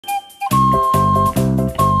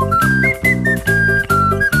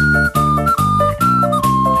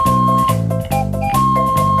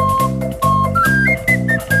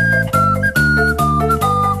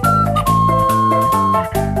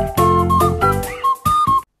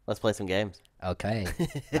play some games. Okay,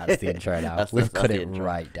 that's the intro now. That's We've cut the it intro.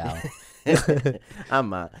 right down. I'm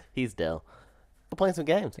Matt. He's Dill. We're playing some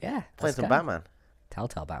games. Yeah, Playing some Batman.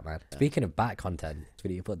 TellTale Batman. Speaking of Bat content,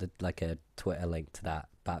 can you put like a Twitter link to that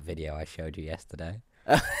Bat video I showed you yesterday?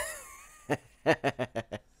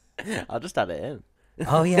 I'll just add it in.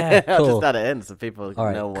 Oh yeah, I'll cool. just add it in so people All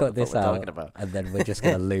right, know cut what the this fuck we're out, talking about. and then we're just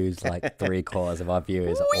gonna lose like 3/4 of our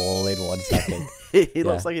viewers all in 1 second. He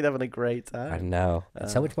looks like he's having a great I time. know.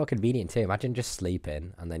 It's so much more convenient too. Imagine just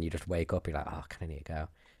sleeping and then you just wake up. You're like, oh, can I need to go?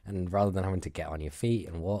 And rather than having to get on your feet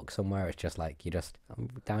and walk somewhere, it's just like you just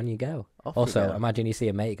down you go. Off you Also, go. imagine you see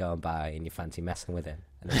a mate going by and you fancy messing with him,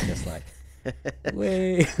 and it's just like,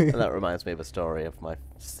 wee. And that reminds me of a story of my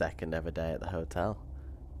second ever day at the hotel.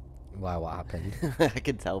 Wow, what happened? I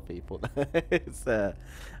can tell people. It's the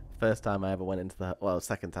first time I ever went into the... Well,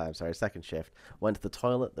 second shift. Went to the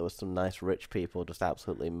toilet. There was some nice rich people just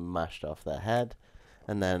absolutely mashed off their head.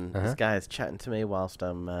 And then this guy's chatting to me whilst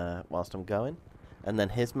I'm going. And then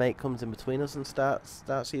his mate comes in between us and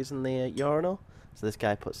starts using the urinal. So this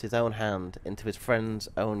guy puts his own hand into his friend's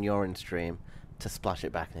own urine stream to splash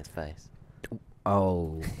it back in his face.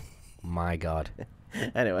 Oh my god.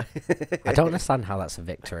 Anyway. I don't understand how that's a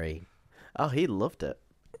victory. Oh, he loved it.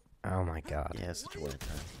 Oh my god. Yeah, it's such a weird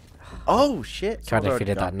time. Oh, shit. Try if Someone's you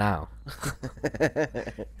did that already now.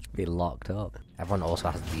 Be locked up. Everyone also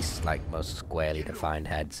has these like most squarely defined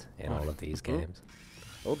heads in all of these games.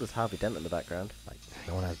 Oh, there's Harvey Dent in the background. Like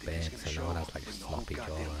no one has beards and no one has like sloppy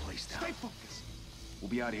jawline. Stay focused. We'll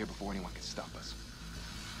be out of here before anyone can stop us.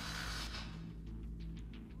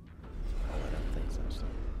 Oh, I don't think so.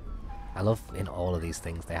 I love in all of these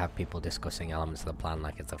things they have people discussing elements of the plan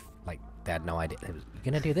like it's like they had no idea. You're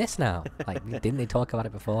gonna do this now. Like didn't they talk about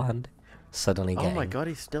it beforehand? Suddenly Oh getting... my god,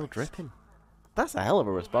 he's still dripping. That's a hell of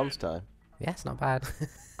a response time. Yeah, it's not bad.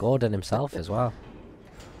 Gordon himself as well.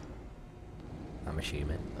 I'm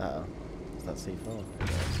assuming. Uh-oh. Is that C4?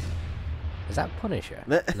 Is that Punisher?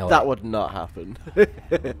 No, That wait. would not happen.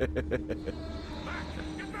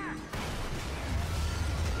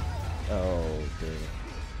 Oh, dear.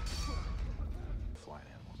 Flying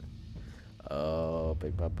animals. Oh,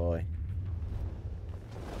 big bad boy.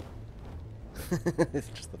 It's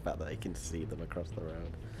just the fact that I can see them across the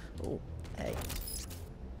road. Oh, A.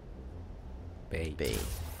 B. B.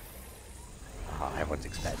 Oh, everyone's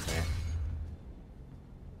expecting it.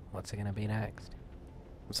 What's it gonna be next?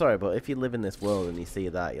 I'm sorry, but if you live in this world and you see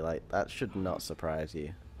that, you're like, that should not surprise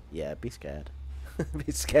you. Yeah, be scared.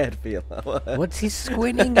 Be scared for your life. What's he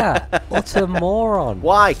squinting at? What a moron!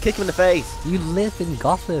 Why? Kick him in the face! You live in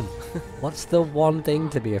Gotham. What's the one thing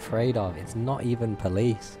to be afraid of? It's not even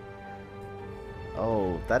police.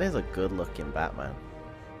 Oh, that is a good-looking Batman.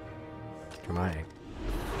 Dramatic.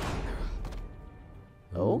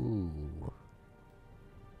 Oh? Ooh.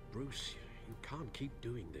 Bruce, you can't keep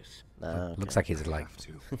doing this. No, Looks okay. like he's like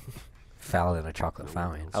fell in a chocolate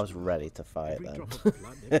fountain. I was ready to fight Every then. drop of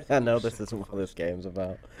blood, everything I know is this isn't what this game's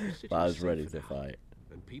about, but I was ready to fight.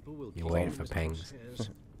 And people will You're keep waiting you for as pings. crosshairs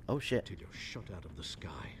Oh shit, till you're shot out of the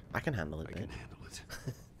sky. I can handle it, I dude. can handle it.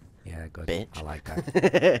 Yeah, good. Bitch. I like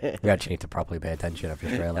that. We actually need to properly pay attention. I've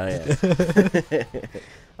just Oh, realised. yeah.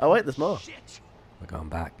 Oh wait, there's more. We're going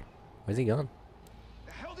back. Where's he gone?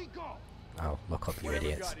 The hell did he go? Oh, look up, you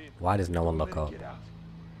idiots. Why does no one look up? Get out.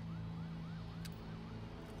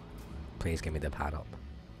 Please give me the pad up.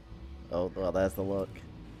 Oh, well, there's the look.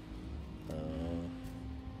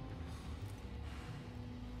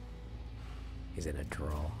 He's in a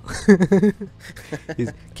draw. Can you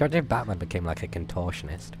imagine if Batman became like a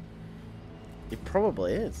contortionist? He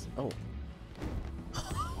probably is. Oh.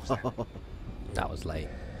 That was late.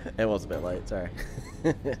 It was a bit late, sorry.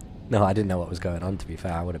 No, I didn't know what was going on, to be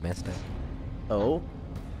fair. I would have missed it. Oh?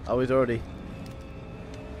 Oh, he's already...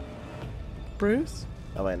 Bruce?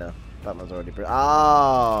 Oh, wait, no. Batman's already Bruce.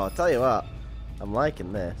 Oh, tell you what. I'm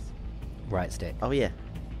liking this. Right stick. Oh, yeah.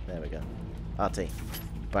 There we go. RT.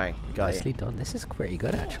 Bang. Got Nicely you. done. This is pretty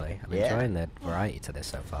good, actually. I'm Yeah. enjoying the variety to this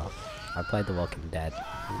so far. I played The Walking Dead.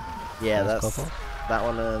 Yeah, First that's... couple. That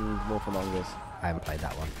one and Wolf Among Us. I haven't played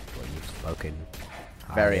that one, but you've spoken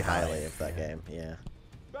Very highly of that game, yeah.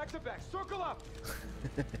 Back to back. Circle up.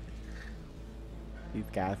 These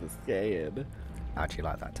guys are scared. I actually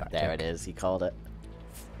like that tactic. There it is. He called it.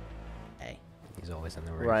 Hey. He's always in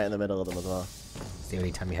the room. Right in the middle of them as well. It's the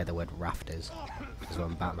only time you hear the word rafters is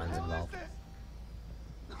when Batman's involved.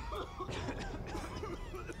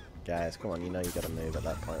 Guys, come on, you know you gotta move at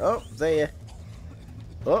that point. Oh, see ya.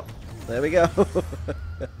 Oh, there we go.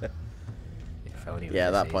 If only it Yeah,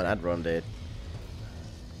 at was that this point, easy. I'd run, dude.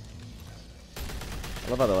 I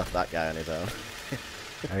love how they left that guy on his own.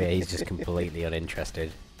 Oh yeah, he's just completely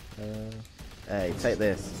uninterested. Hey, take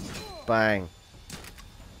this. Bang.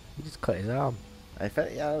 He just cut his arm. I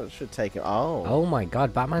felt, yeah, it should take it. Oh. Oh my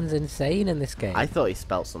god, Batman's insane in this game. I thought he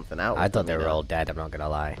spelt something out. I with thought them, they you were know. all dead, I'm not gonna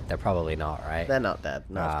lie. They're probably not, right? They're not dead.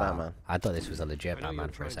 No, it's Ah, Batman. I thought this was a legit I know Batman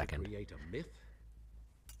you're for a trying to second. create a myth,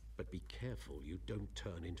 but be careful you don't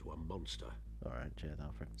turn into a monster. Alright, cheers,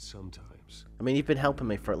 Alfred. Sometimes. I mean, you've been helping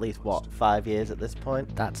me for at least, what, 5 years at this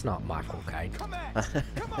point? That's not Michael Caine.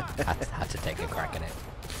 had to take a crack at it.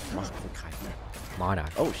 Michael Caine. Mine are.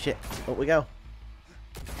 Oh, shit. Up we go.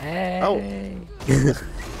 Hey! Oh.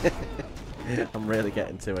 I'm really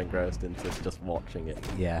getting too engrossed into just watching it.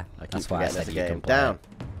 Yeah, I keep that's why I forgetting said it's you a can game. play Down.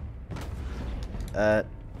 it.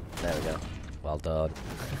 There we go. Well done.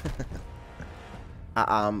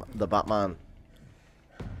 I am the Batman.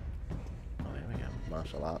 Oh, here we go.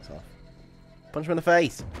 Martial arts off. Punch him in the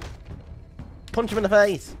face. Punch him in the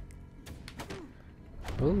face.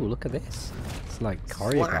 Ooh, look at this. It's like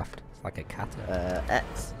choreographed. It's like a kata.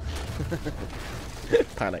 X.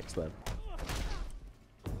 Panics then.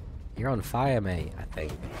 You're on fire, mate, I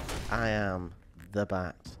think. I am the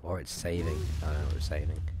Bat. Or it's saving. I don't know what it's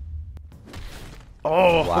saving.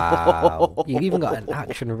 Oh! Wow. You even got an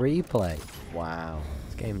action replay. Wow.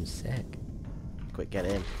 This game's sick. Quick, get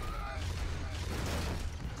in.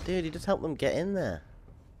 Dude, you just helped them get in there.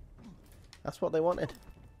 That's what they wanted.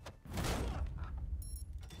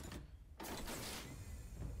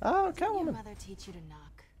 Oh, Did your Catwoman. mother teach you to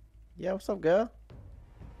knock? Yeah, what's up, girl?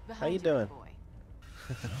 Behind you big doing? boy.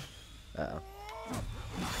 Uh-oh.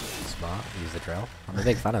 Smart. Use the drill. I'm a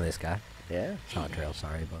big fan of this guy. Yeah. It's not a drill,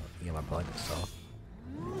 sorry, but you get my point. So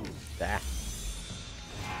There.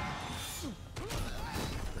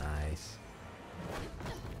 nice.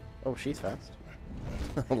 Oh, she's fast.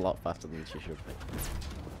 A lot faster than she should be.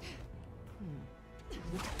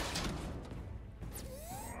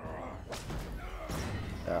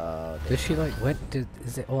 Oh, Does she like?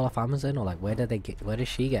 Is it all off Amazon or like? Where did they get? Where does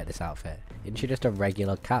she get this outfit? Isn't she just a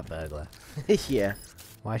regular cat burglar? yeah.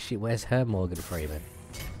 Why is she? Where's her Morgan Freeman?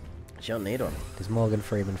 She don't need one. Does Morgan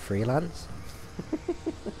Freeman freelance?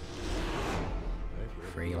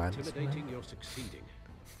 Freelance. Intimidating, you're succeeding.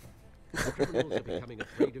 Criminals are becoming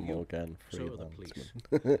afraid of you. Morgan So are the Freeman. police.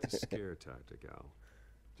 It's a scare tactic, Al.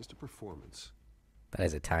 Just a performance. That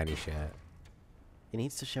is a tiny shirt. He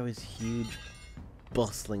needs to show his huge,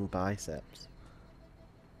 bustling biceps.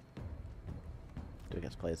 Do we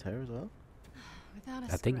get to play as her as well? Without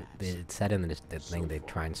a I think scratch. it said in the thing they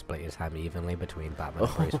try and split his time evenly between Batman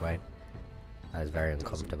and Bruce Wayne. That is very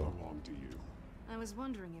uncomfortable. Belong to you. I was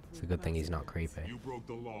wondering if It's a good thing he's not creepy. You broke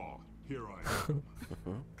the law. Here I am.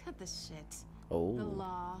 Cut the shit. The Oh,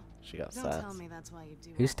 law. she got Don't tell sass. me that's why you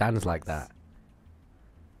do. Who all stands this. like that?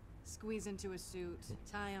 Squeeze into a suit,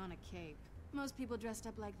 tie on a cape. Most people dressed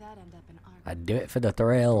up like that end up in art. I'd do it for the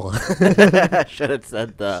thrill. I should have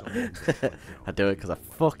said that. I do it because I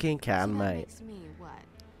fucking So can, that mate. makes me what?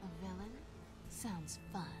 A villain? Sounds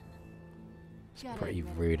fun. Gotta Pretty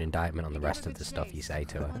admit it, rude though. indictment on the You gave rest a of good the stuff you chase. say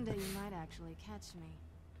to her. One day you might actually catch me.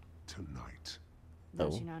 Tonight.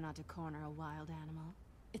 Don't Oh. you know not to corner a wild animal?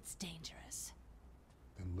 It's dangerous.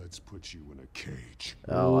 Then let's put you in a cage.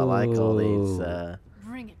 Oh, I like all these, Ooh.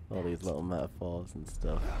 Bring it all these back. little metaphors and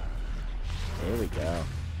stuff. Here we go.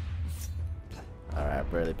 Alright,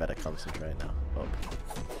 really better concentrate now. Up.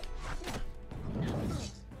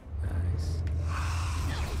 Nice.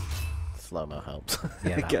 Slow-mo helps.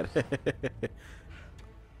 Yeah, that Get it?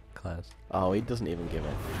 Close. Oh, he doesn't even give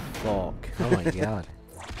a fuck. Oh my god.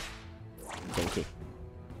 Kinky.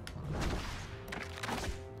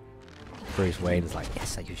 Bruce Wayne's like,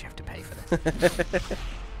 yes, I usually have to pay for this.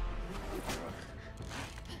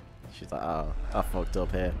 She's like, oh, I fucked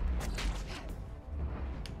up here.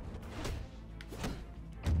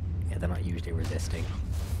 Yeah, they're not usually resisting.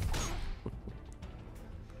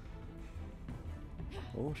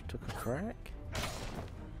 Oh, she took a crack.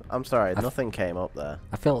 I'm sorry, nothing came up there.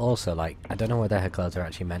 I feel also like, I don't know whether her clothes are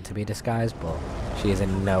actually meant to be disguised, but she is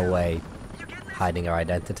in no way hiding her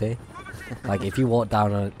identity. Like, if you walk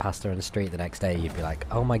down past her on the street the next day, you'd be like,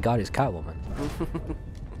 oh my god, it's Catwoman.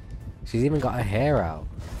 She's even got her hair out.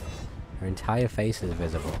 Her entire face is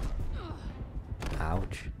visible.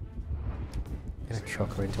 Ouch. I'm gonna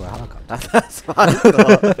chuck her into a helicopter. That's what I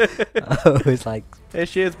thought. Oh, it's like, Here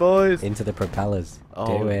she is, boys. into the propellers.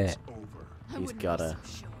 Oh, Do it's it. Over. I He's wouldn't be gotta. so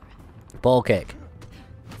sure. Ball kick.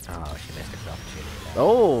 Oh, she missed a good opportunity there.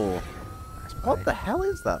 Oh, Nice what play. the hell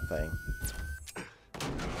is that thing?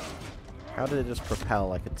 How did it just propel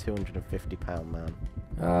like a 250-pound man?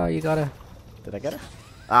 Oh, you gotta Did I get it?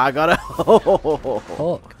 I got it.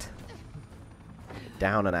 hooked.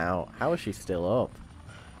 Down and out. How is she still up?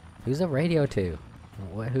 Who's the radio to?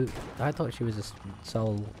 Who? I thought she was a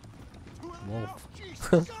soul wolf.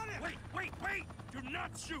 Wait! Do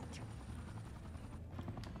not shoot!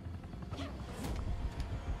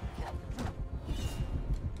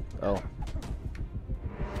 Oh.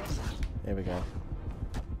 Here we go.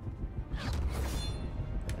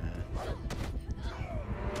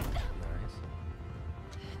 Nice.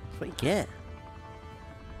 That's what you get.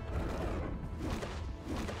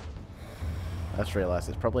 I just realised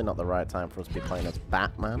it's probably not the right time for us to be playing as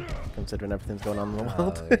Batman, considering everything's going on in the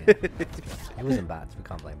world. Oh, yeah. It wasn't bats. We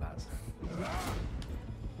can't blame bats. Let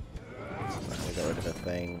me get rid of the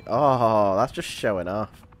thing. Oh, that's just showing off.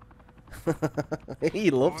 He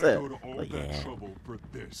loves it. But yeah. For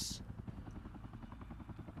this.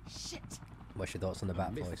 Shit. What's your thoughts on the A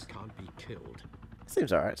bat myth voice? can't be killed.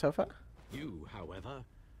 Seems alright so far. You, however,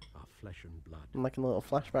 are flesh and blood. I'm liking a little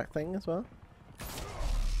flashback thing as well.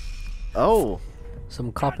 Oh!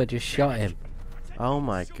 Some copper just shot him. Oh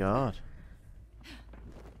my god.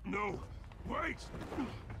 No! Wait!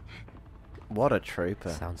 What a trooper.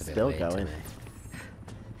 Sounds a bit Still weird to going. me.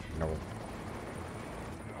 No.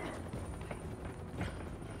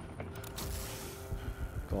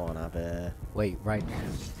 Go on, Abby. Wait, right.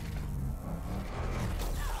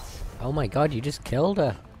 Oh my god, you just killed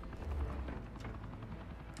her.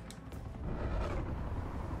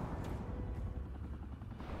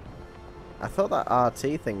 I thought that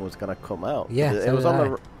RT thing was gonna come out. Yeah, it so was did on I.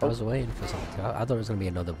 the. I was waiting for something to. I thought it was going to be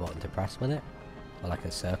another button to press with it. Or like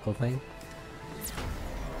a circle thing.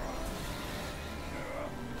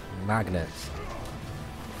 Magnets.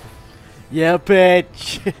 Yeah,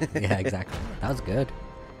 bitch! Yeah, exactly. That was good.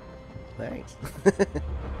 Thanks. Did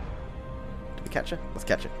we catch her? Let's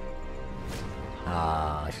catch her.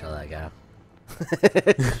 Ah, I should let go.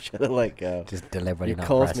 Should have let go. Just deliberately You not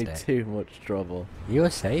caused pressed me it. too much trouble. You were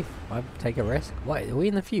safe. Why take a risk? What? Are we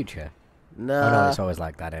in the future? No. Oh no, it's always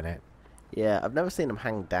like that, innit? Yeah, I've never seen him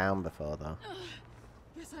hang down before, though.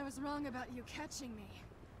 Guess I was wrong about you catching me.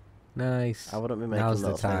 Nice. I wouldn't be making Now's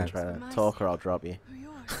the little things time. trying My to talk or I'll drop you. Who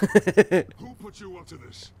yours? Who put you up to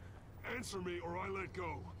this? Answer me or I let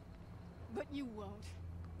go. But you won't.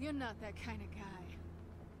 You're not that kind of guy.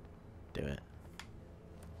 Do it.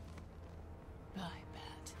 Bye,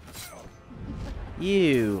 Bat.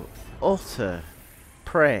 You utter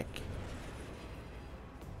prick.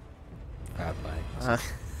 Fair play. Uh,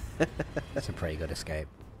 It's a pretty good escape.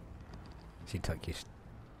 She took you.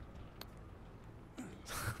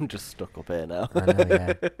 I'm just stuck up here now. I know,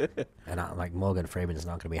 yeah. And like Morgan Freeman's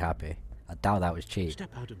not gonna be happy. I doubt that was cheap.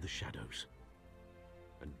 Step out of the shadows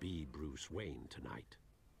and be Bruce Wayne tonight.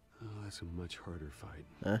 Oh, that's a much harder fight.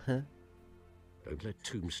 Uh-huh. Don't let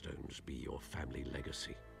tombstones be your family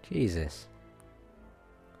legacy. Jesus.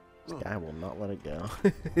 This guy will not let it go.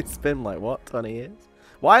 It's been like, what, 20 years?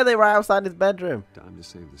 Why are they right outside his bedroom? Time to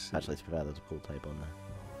save the city. Actually, to be fair, there's a pool table in there.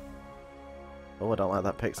 Oh, I don't like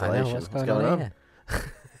that I pixelation. know what's going on here.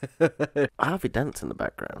 Harvey Dent's in the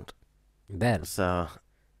background. Ben. So,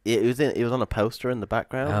 he was on a poster in the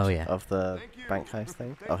background Oh, yeah. of the bank heist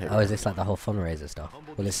thing. Oh, here Oh, we is this like the whole fundraiser stuff?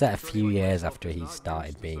 Well, it's set a few years after he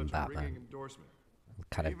started being Batman.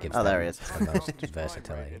 Kind of gives Oh, there them he is. the most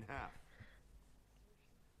versatility.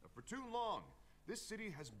 For too long, this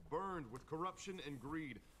city has burned with corruption and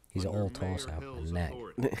greed. He's under all Mayor torso and Hill's neck.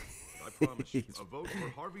 authority. I promise you, He's- a vote for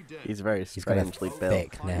Harvey Dent. He's very He's got a strangely built.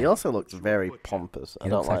 thick neck. He also looks very pompous. I He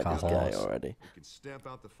don't looks like like a this guy horse. already. We can stamp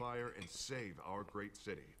out the fire and save our great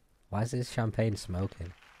city. Why is this champagne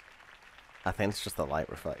smoking? I think it's just the light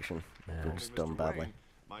reflection. Yeah. We're Only just Mr. done badly. Wayne,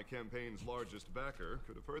 my campaign's largest backer,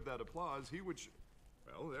 could have heard that applause. He would.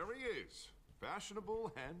 Well, there he is.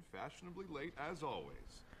 Fashionable and fashionably late as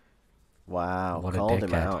always. Wow, What a called him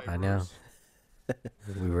dickhead. out. I know.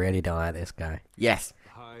 We really don't like this guy. Yes.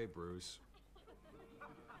 Hi, Bruce.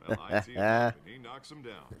 Well, I see him and he knocks him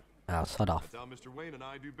down. Oh, sod off. That's how Mr. Wayne and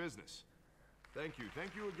I do business. Thank you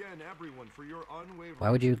again, everyone, for your unwavering Why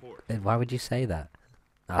would you? support. Why would you say that?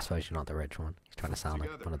 I suppose you're not the rich one. He's trying to sound like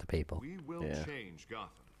Together, one of the people. We will Yeah. change Gotham.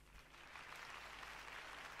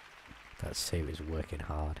 That suit is working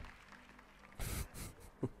hard.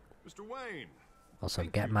 Mr. Wayne. Also,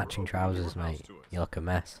 thank get you matching for opening trousers, your house mate. to us. You look a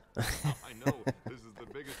mess. I know this is the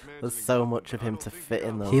biggest mansion There's in so Gotham, much of but I him don't to think fit we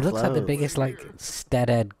in have those He looks like the clothes. biggest, like,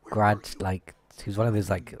 steadhead grad, like, he's one of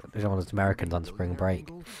those, like, one of those Americans on spring break.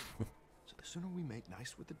 So the sooner we make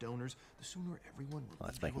nice with the donors, the sooner everyone will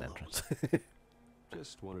Let's leave make you an alone. entrance.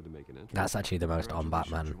 Just wanted to make an entrance. That's actually the most on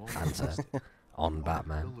Batman Congratulations, you all. answer. On You are a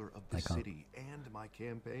Batman. pillar of the They can't. city and my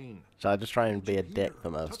campaign. Should I just try and be a dick for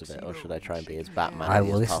most of it, or should I try and be as Batman?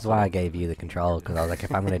 Well, this is why I gave you the control, because I was like,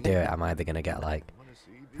 if I'm going to do it, I'm either going to get, like,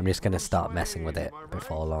 I'm just going to start messing with it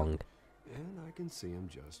before long. And I can see him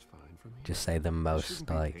just fine from here. Just say the It most, shouldn't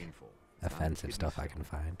be like, painful. It's not offensive kidney stuff I stone. can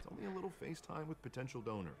find. It's only a little FaceTime with potential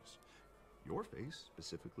donors. Your face,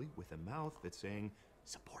 specifically, with a mouth that's saying,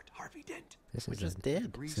 support Harvey Dent. This We is just a,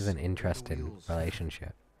 did. this is an interesting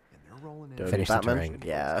relationship. And they're rolling in. Dirty Finish the Batman? drink.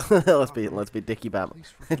 Yeah. let's be Dicky Batman.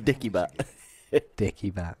 Dicky Bat. Dicky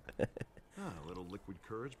Bat. A little liquid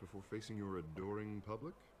courage before facing your adoring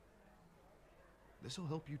public. This'll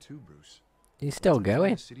help you too, Bruce. He's still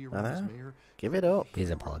going. I know. Give it up. He's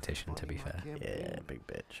a politician, to be fair. Yeah, big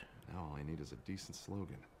bitch. Now all I need is a decent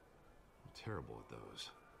slogan. I'm terrible at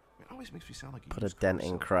those. It always makes me sound like a Put a used car dent in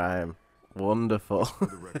salesman. crime. Wonderful. For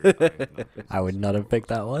the record, I have not been I would not have picked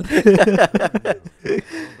that one. How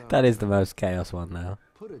about That is the most chaos one now.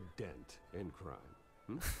 put a dent in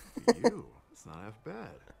crime. For you, it's not half bad.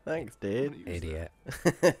 Thanks, I'm dude. gonna use that.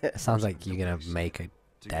 Idiot. It sounds like you're gonna make a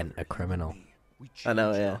dent a criminal. We I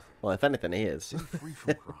know, change yeah. Gotham. Well, if anything, he is. City free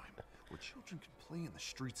from crime, where children can play in the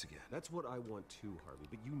streets again. That's what I want too, Harvey.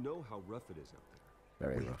 But you know how rough it is out there.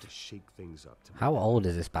 Very We have rough. to shake things up to How make it old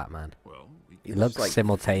is this Batman? Well, we He can looks like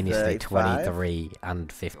simultaneously 35? 23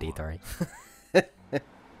 and 53.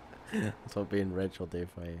 That's what being rich will do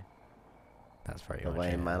for you. That's very The much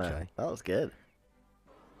Wayne it, Manor. actually. That was good.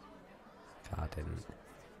 God, didn't.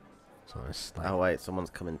 So it's like, Oh, wait. Someone's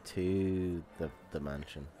coming to the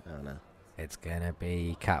mansion. Oh, no. it's gonna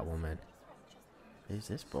be Catwoman. Who's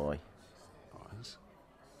this boy? Oz.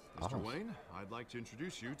 Mr. Oh. Wayne, I'd like to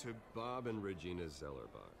introduce you to Bob and Regina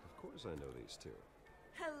Zellerbach. Of course I know these two.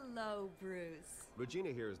 Hello, Bruce. Regina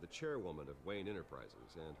here is the chairwoman of Wayne Enterprises,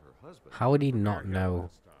 and her husband... How would he not know?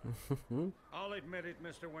 I'll admit it,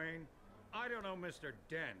 Mr. Wayne. I don't know Mr.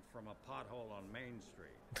 Dent from a pothole on Main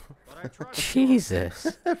Street, but I trust your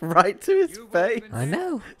Jesus. Right to his You've always face. been I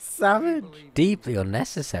know. Savage. Deeply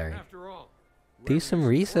unnecessary. After all, Do some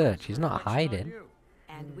revenue research. supports He's a not reflection on hiding. you.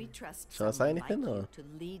 And we trust Shall I say someone anything, like or- you to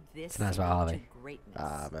lead this That's city about Harvey. to greatness.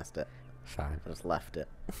 Ah, I messed it. Fine. I just left it.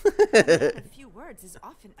 A few words is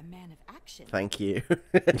often a man of action. Thank you.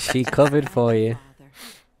 She covered for you. Father.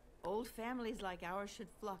 Old families like ours should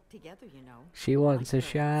flock together, you know. She wants a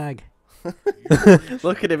shag.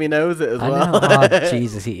 Look at him. He knows it as I well. know. Oh,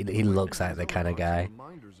 Jesus, he looks like the kind of guy.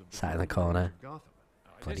 reminders of sat in the glory corner. of Gotham.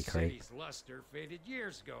 Bloody This creep. city's luster faded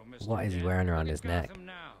years ago, Mr. What is he Dent. wearing around Look his at neck? Gotham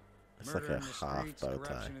now. It's like Murder a in the half streets, bow tie.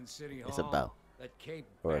 corruption in City It's a Hall, bow. that Cape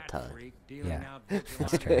Or a Bat tie. freak dealing Yeah, out that's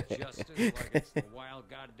vigilante true. justice like it's the wild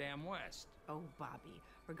goddamn West. Oh, Bobby,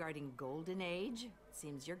 regarding Golden Age,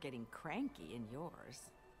 seems you're getting cranky in yours.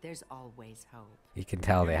 There's always hope. You can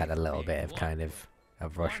tell they had a little bit of kind of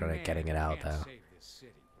rush on One it getting it man out can't though. save this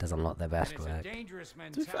city. Doesn't look their best And it's a work. dangerous To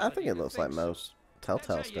be fair, I think mentality it to looks like think so. most That's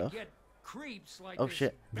how TellTale you stuff. get creeps like Oh, this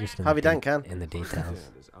shit. Just in Bat- Harvey the, Dent can. in the Harvey details.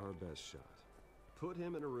 Dent is our best shot. Put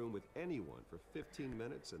him in a room with anyone for 15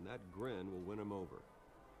 minutes, and that grin will win him over.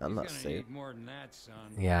 I'm He's not gonna suit. need more than that, son.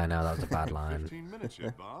 Yeah, I know that was a bad line. 15 minutes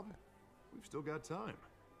yet, Bob. We've still got time.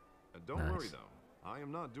 And don't worry, Nice. though. I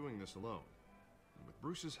am not doing this alone. And with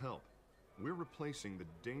Bruce's help, we're replacing the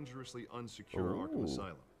dangerously unsecure Arkham Ooh.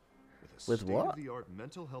 Asylum with a With what? state-of-the-art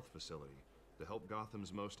mental health facility to help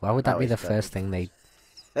Gotham's most... Why would that be That the was first thing they?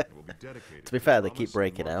 It will be dedicated To be the fair, they promise keep of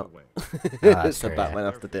breaking Martha out. Wayne. that's So true, yeah.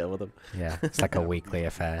 Batman has to deal with them. Yeah, it's like a weekly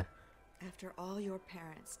affair. After all your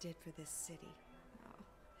parents did for this city. Oh,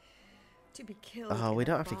 to be killed. Oh, in we a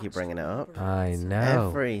don't have to keep botched bringing it up. robbery I is know.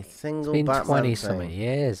 Every It's single been Batman 20 thing. something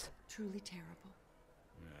years. Truly terrible.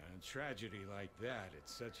 Tragedy like that at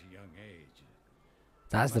such a young age.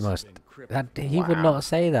 That's the Must most. have been crippled. That he would not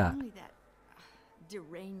say that. Only that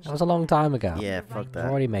deranged. That was a long time ago. Yeah, You're fuck right, that.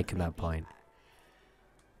 I'm already making that maybe. point.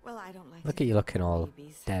 Well, I don't like. Look to at you think looking about all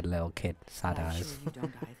babies. dead little kid, sad I'm eyes. Sure you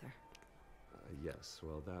don't either. Yes,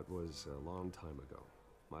 well, that was a long time ago.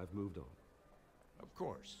 I've moved on. Of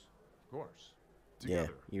course. Of course. Yeah,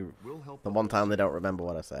 Together, you. we'll help The up one this time they city. don't remember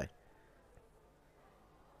what I say.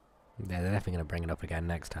 Yeah, they're definitely gonna bring it up again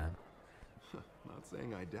next time. Not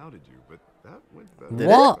saying I doubted you, but that went better Did than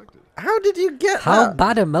What? expected. How did you get How that?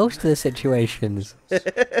 bad are most of the situations?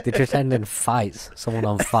 They just end in fights, someone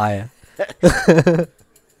on fire.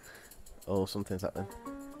 Oh, something's happening.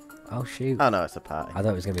 Oh shoot! Oh no, it's a party. I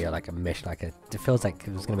thought it was gonna be like a mission, like a. It feels like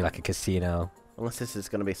it was gonna be like a casino. Unless this is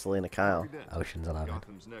going to be Selena Kyle. Harvey Dent, Ocean's 11.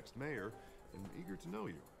 Gotham's next mayor, and eager to know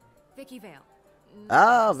you. Vicky Vale.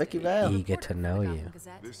 Ah, Vicky Vale. Eager to know you.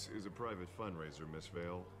 This is a private fundraiser, Miss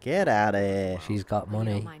Vale. Get out of here. She's got You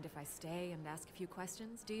money. don't mind if I stay and ask a few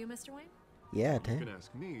questions, do you, Mr. Wayne? Yeah, You dude. can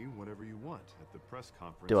ask me whatever you want at the press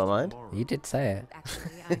conference. Do I mind? tomorrow. You did say it.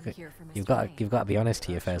 Actually, I'm here for Mr. You've got Wayne. you've got to be honest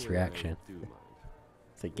to your first Actually, I reaction. do mind.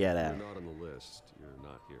 So get If out. you're not on the list, you're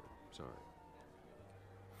not here. Sorry.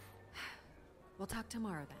 We'll talk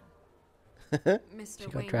tomorrow then. Mr. She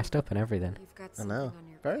got Wayne, dressed up and everything. you've got I something know. on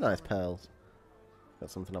your Very nice collar. pearls.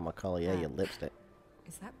 Got something on my collar. Yeah, your lipstick.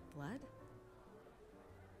 Is that blood?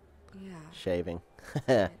 Yeah. Shaving.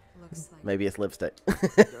 It looks like Maybe it's lipstick.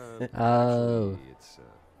 Oh. Actually,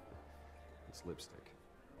 it's lipstick.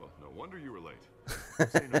 Well, no wonder you were late.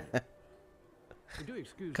 Say no more. Do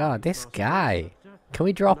excuse God, me, this Master guy. Wayne, but, Can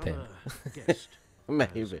we drop him? another guest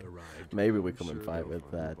Maybe. has arrived. Maybe we come Sure and fight they'll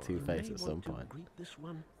with find the Two body. Face You at may some want to point. greet this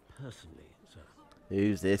one personally, sir.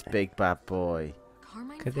 Who's this big bad boy?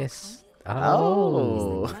 Carmine Look at this. Falcone?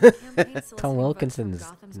 Oh. Is the blood campaign soliciting Tom votes from Wilkinson's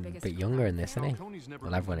Gotham's a biggest bit younger in this, crime isn't he? Tony's never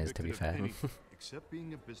Well, been everyone is, to be convicted of fair. any- except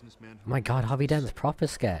being a businessman Oh who my God, Harvey business. Dent's proper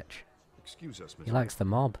sketch. Excuse us, He Mr. likes the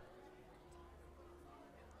mob.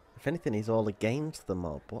 If anything, he's all against the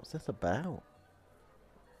mob. What's this about?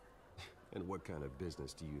 And what kind of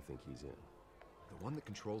business do you think he's in? The one that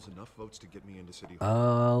controls enough votes to get me into City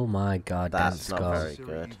Hall. Oh my God, Dent That's not scum. very Necessary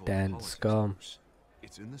good. evil in Dent politics, scum. Bruce.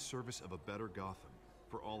 It's in the service of a better Gotham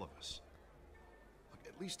for all of us. Look,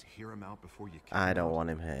 at least hear him out before you kick I him don't out. want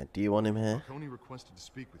him here. Do you want him here? Falcone requested to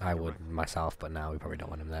speak with I you would directly. myself, but now we probably don't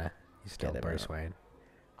want him there. He's still Get him Bruce out. Wayne.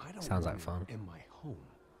 I don't Sounds like want him fun. in my home.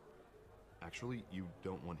 Actually, you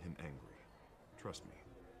don't want him angry. Trust me.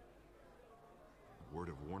 A word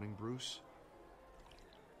of warning, Bruce.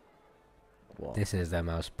 What? This is the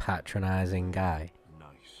most patronizing guy.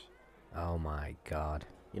 Nice. Oh my God.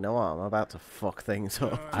 You know what? I'm about to fuck things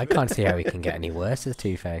up. I can't see how he can get any worse as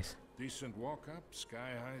Two-Face. Decent walk up,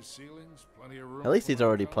 sky high ceilings, plenty of room. At least for he's my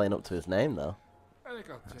already color. playing up to his name, though. I think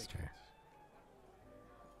I'll That's take true. it.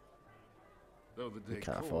 Though the You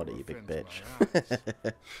can't decor afford it, you big offends bitch. my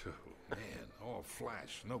eyes. Man, all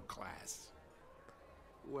flash, no class.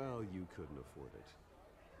 Well, you couldn't afford it.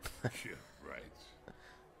 Yeah, right.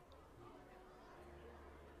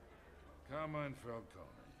 Carmine Falcone,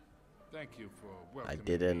 thank you for welcoming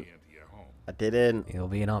didn't. me into your home. I didn't. It'll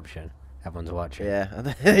be an option. Everyone's watching.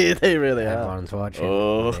 Yeah, they really are. Everyone's watching.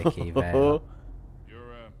 Oh. Vicky Vale.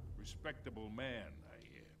 You're a respectable man, I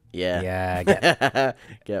hear. Yeah. Yeah, get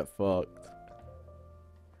Get fucked.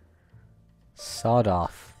 sod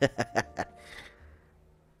off.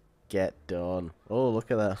 Get done. Oh,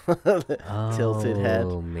 look at that. Tilted head.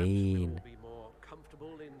 Oh, mean. Be more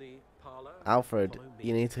comfortable in the parlor. Alfred, Follow me,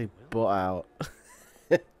 you need if to you will. butt out.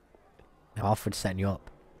 Alfred's setting you up.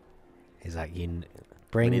 He's like, We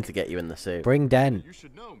bring need to get you in the suit. Dent. You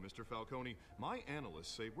should know, Mr. Falcone. My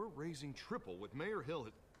analysts say we're raising triple with Mayor Hill.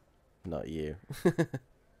 Not you.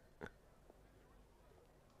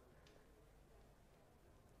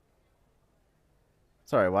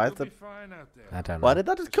 Sorry, why is You'll the... be fine out there. I don't know. Why did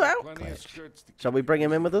that just cut out? Plenty of Glitch. skirts to Shall keep we you bring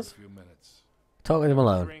him in busy with for us? a few minutes. Talk with him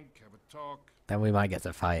alone. Drink, have a talk. Then we might get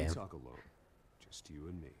to fight him. Talk alone. Just you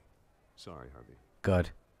and me. Sorry, Harvey. Good.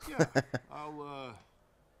 Yeah, I'll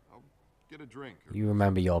get a drink. Or You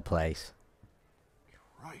remember your place.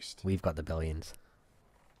 Christ. We've got the billions.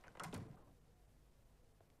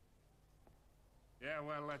 Yeah,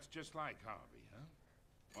 well, that's just like Harvey, huh?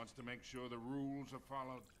 Wants to make sure the rules are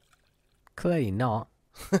followed. Clearly not.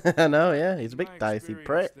 I know, yeah. He's a big My dicey experience,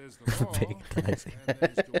 prick. There's the law, Big dicey. and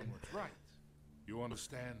there's doing what's right. You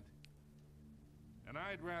understand? And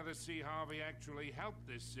I'd rather see Harvey actually help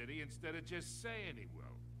this city instead of just saying he will.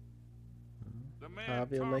 The man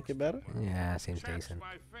Harvey will make talks it better? too much. Yeah, seems Chaps decent.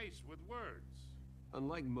 my face with words.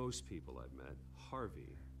 Unlike most people I've met,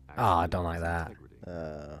 Harvey. Oh, I actually don't like has that.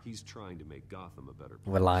 integrity. He's trying to make Gotham a better place.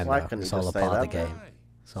 We're lying Why though. couldn't It's you all a just say part of the that? game. Aye.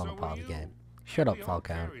 It's all So a part of will the game. you. Shut up, We all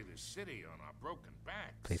Falcone. carry this city on our broken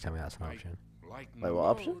backs. Please tell me that's an Might option. lighten Wait, the what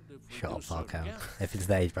option? load if we Shut do up, so Falcone. together. If it's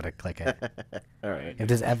there, you've got to click it. Alright. If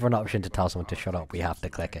there's ever an option to tell someone to shut up, we have to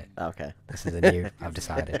click it. Okay. This is a new. I've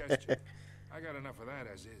decided. Suggestion. I got enough of that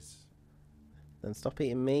as is. Then stop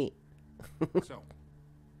eating meat. So,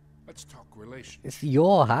 let's talk relations. It's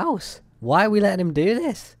your house. Why are we letting him do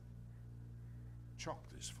this? Chalk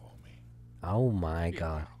this for me. Oh my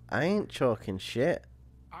God. I ain't chalking shit.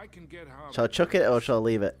 I can get Harvey. Shall I chuck it or shall I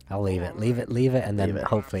leave it? I'll leave it. Leave it, and then Leave it.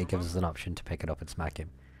 hopefully it gives us an option to pick it up and smack him.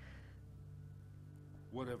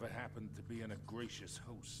 Whatever happened to being a gracious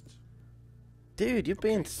host? Dude, you're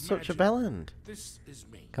being Okay, such a imagine bellend. This is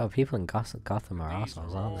me. God, people in Gotham are These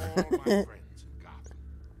assholes, are all aren't my they? friends in Gotham.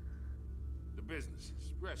 The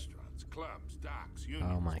businesses, restaurants, clubs, docks,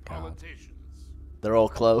 unions, Oh my God. politicians. They're all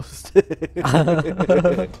closed.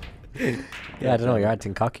 Yeah, I don't know. You're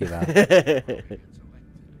acting cocky about.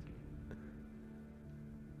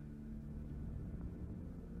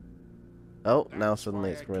 Oh, now suddenly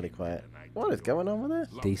it's really quiet. What is going on with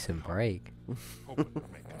this? Decent break. Hoping to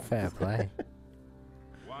make a Fair play.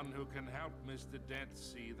 One who can help Mr. Dent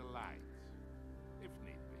see the light, if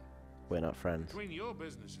need be. we're not friends. Between your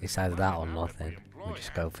business and It's either that or mine, I'll bet we nothing. employ We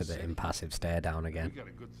just go half for the city. impassive stare down again. We got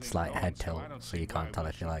a good thing Slight going, head so I tilt, don't so see you can't why tell we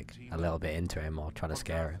if you're like shouldn't a team little up bit into him or trying to for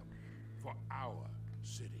scare him. Gotham, for our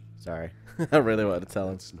city. Sorry. I really wanted to tell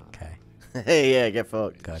him. That's not. Okay, Hey, yeah, get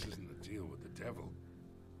fucked. good. This isn't a deal with the devil.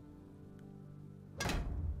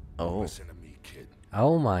 Oh. Listen to me, kid.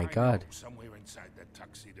 Oh I my know god. somewhere inside that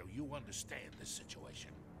tuxedo, you understand this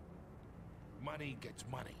situation. Money gets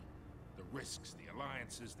money. The risks, the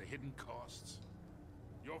alliances, the hidden costs.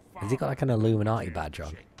 Your Has he got like an father Illuminati cares badge for on?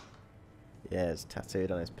 shit. Yeah, it's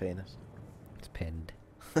tattooed on his penis. It's pinned.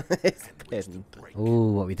 It's And where's the pinned. break?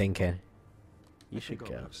 Ooh, what we thinking? You I should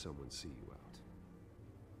think I'll go. have someone see you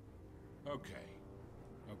out. Okay.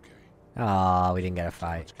 Okay. Ah, we didn't get a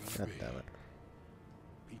fight. It's gonna God be. damn it.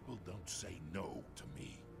 People don't say no to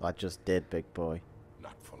me. I just did, big boy.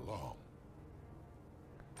 Not for long.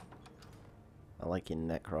 I like your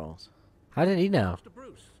neck rolls. How did he know? Mr.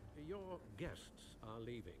 Bruce, your guests are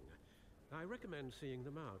leaving. I recommend seeing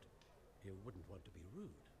them out. You wouldn't want to be rude.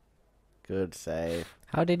 Good save.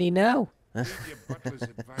 How did he know? Read your butler's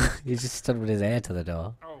advice. He just stood with his ear to the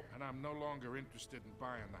door. Oh, and I'm no longer interested in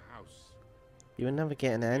buying the house. You were never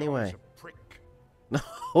getting it The owner's anyway. a prick.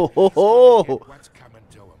 Oh, He's gonna get what's coming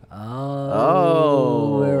to him.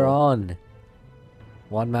 Oh, we're on.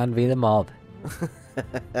 One man v the mob.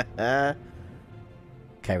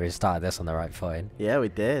 Okay, we started this on the right footing. Yeah, we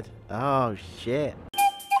did. Oh, shit.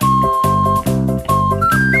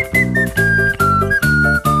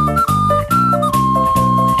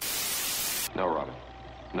 No, Robin.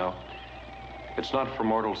 No. It's not for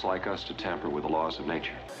mortals like us to tamper with the laws of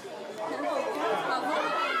nature.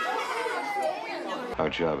 Our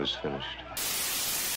job is finished.